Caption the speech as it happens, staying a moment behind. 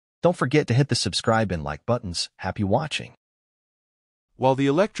Don't forget to hit the subscribe and like buttons. Happy watching. While the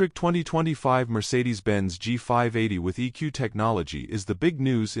electric 2025 Mercedes-Benz G580 with EQ technology is the big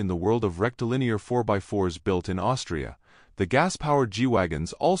news in the world of rectilinear 4x4s built in Austria, the gas-powered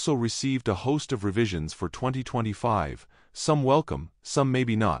G-Wagons also received a host of revisions for 2025, some welcome, some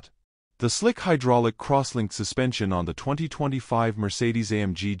maybe not. The slick hydraulic cross-linked suspension on the 2025 Mercedes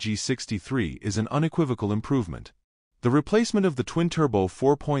AMG G63 is an unequivocal improvement. The replacement of the twin-turbo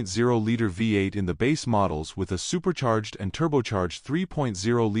 4.0-liter V8 in the base models with a supercharged and turbocharged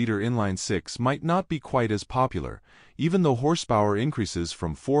 3.0-liter inline-six might not be quite as popular, even though horsepower increases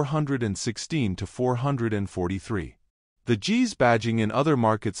from 416 to 443. The G's badging in other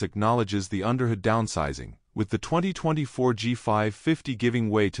markets acknowledges the underhood downsizing, with the 2024 G550 giving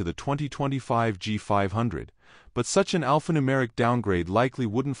way to the 2025 G500, but such an alphanumeric downgrade likely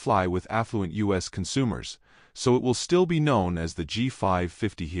wouldn't fly with affluent U.S. consumers, so it will still be known as the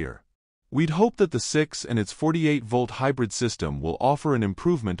G550 here. We'd hope that the 6 and its 48-volt hybrid system will offer an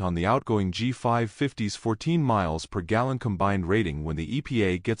improvement on the outgoing G550's 14 miles per gallon combined rating when the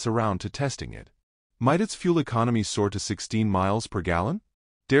EPA gets around to testing it. Might its fuel economy soar to 16 miles per gallon?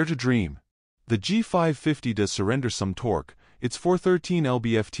 Dare to dream. The G550 does surrender some torque. It's 413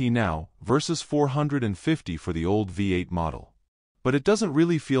 lb-ft now, versus 450 for the old V8 model. But it doesn't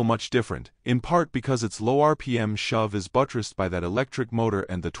really feel much different, in part because its low RPM shove is buttressed by that electric motor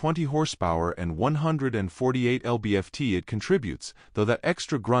and the 20 horsepower and 148 lb-ft it contributes, though that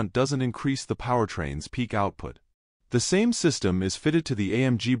extra grunt doesn't increase the powertrain's peak output. The same system is fitted to the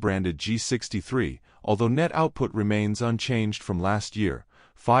AMG-branded G63, although net output remains unchanged from last year,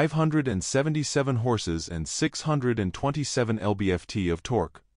 577 horses and 627 lb-ft of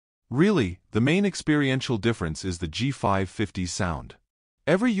torque. Really, the main experiential difference is the G550's sound.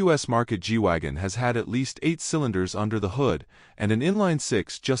 Every U.S. market G-Wagon has had at least 8 cylinders under the hood, and an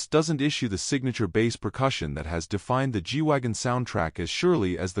inline-six just doesn't issue the signature bass percussion that has defined the G-Wagon soundtrack as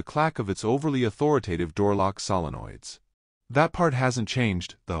surely as the clack of its overly authoritative door-lock solenoids. That part hasn't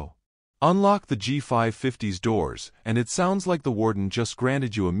changed, though. Unlock the G550's doors, and it sounds like the warden just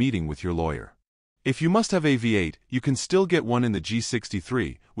granted you a meeting with your lawyer. If you must have a V8, you can still get one in the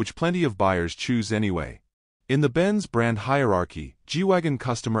G63, which plenty of buyers choose anyway. In the Benz brand hierarchy, G-Wagon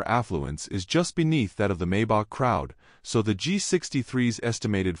customer affluence is just beneath that of the Maybach crowd, so the G63's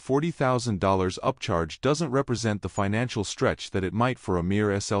estimated $40,000 upcharge doesn't represent the financial stretch that it might for a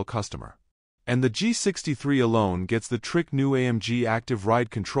mere SL customer. And the G63 alone gets the trick new AMG Active Ride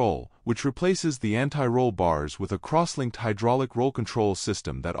Control, which replaces the anti-roll bars with a cross-linked hydraulic roll control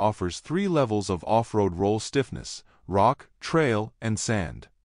system that offers 3 levels of off-road roll stiffness: rock, trail, and sand.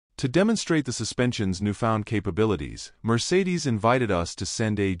 To demonstrate the suspension's newfound capabilities, Mercedes invited us to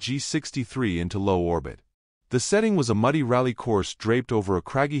send a G63 into low orbit. The setting was a muddy rally course draped over a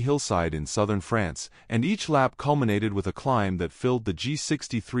craggy hillside in southern France, and each lap culminated with a climb that filled the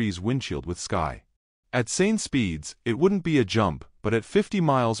G63's windshield with sky. At sane speeds, it wouldn't be a jump, but at 50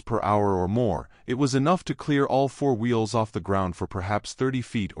 miles per hour or more, it was enough to clear all 4 wheels off the ground for perhaps 30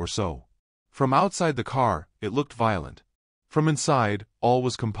 feet or so. From outside the car, it looked violent. From inside, all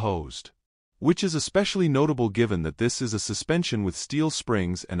was composed. Which is especially notable given that this is a suspension with steel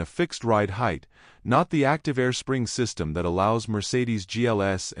springs and a fixed ride height, not the active air spring system that allows Mercedes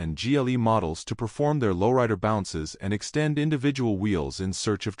GLS and GLE models to perform their lowrider bounces and extend individual wheels in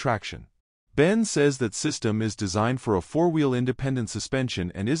search of traction. Benz says that system is designed for a 4-wheel independent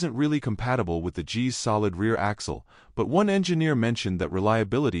suspension and isn't really compatible with the G's solid rear axle, but one engineer mentioned that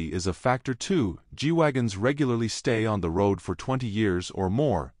reliability is a factor too. G-Wagons regularly stay on the road for 20 years or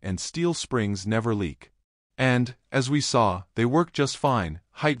more, and steel springs never leak. And, as we saw, they work just fine,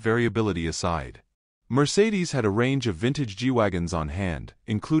 height variability aside. Mercedes had a range of vintage G-Wagons on hand,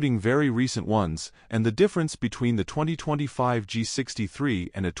 including very recent ones, and the difference between the 2025 G63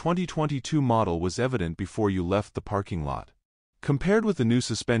 and a 2022 model was evident before you left the parking lot. Compared with the new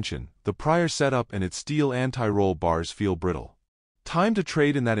suspension, the prior setup and its steel anti-roll bars feel brittle. Time to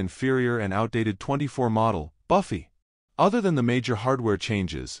trade in that inferior and outdated 24 model, Buffy. Other than the major hardware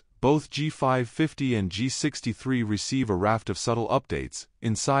changes, both G550 and G63 receive a raft of subtle updates,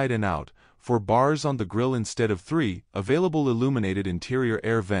 inside and out, 4 bars on the grille instead of 3, available illuminated interior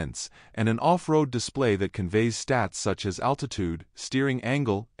air vents, and an off-road display that conveys stats such as altitude, steering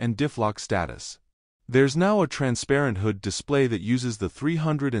angle, and diff-lock status. There's now a transparent hood display that uses the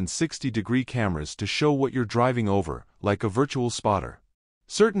 360-degree cameras to show what you're driving over, like a virtual spotter.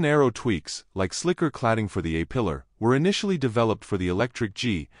 Certain aero tweaks, like slicker cladding for the A-pillar, were initially developed for the electric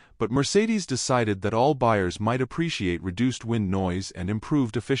G, but Mercedes decided that all buyers might appreciate reduced wind noise and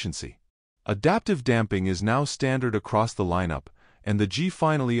improved efficiency. Adaptive damping is now standard across the lineup, and the G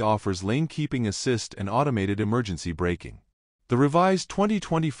finally offers lane-keeping assist and automated emergency braking. The revised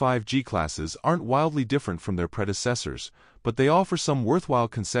 2025 G classes aren't wildly different from their predecessors, but they offer some worthwhile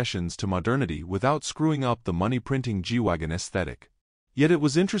concessions to modernity without screwing up the money-printing G Wagon aesthetic. Yet it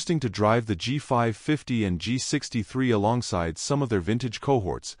was interesting to drive the G550 and G63 alongside some of their vintage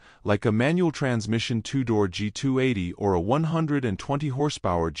cohorts, like a manual transmission two-door G280 or a 120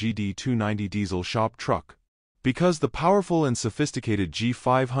 horsepower GD290 diesel shop truck. Because the powerful and sophisticated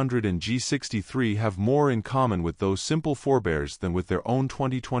G500 and G63 have more in common with those simple forebears than with their own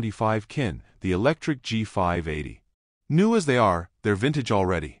 2025 kin, the electric G580. New as they are, they're vintage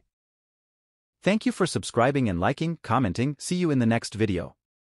already. Thank you for subscribing and liking, commenting. See you in the next video.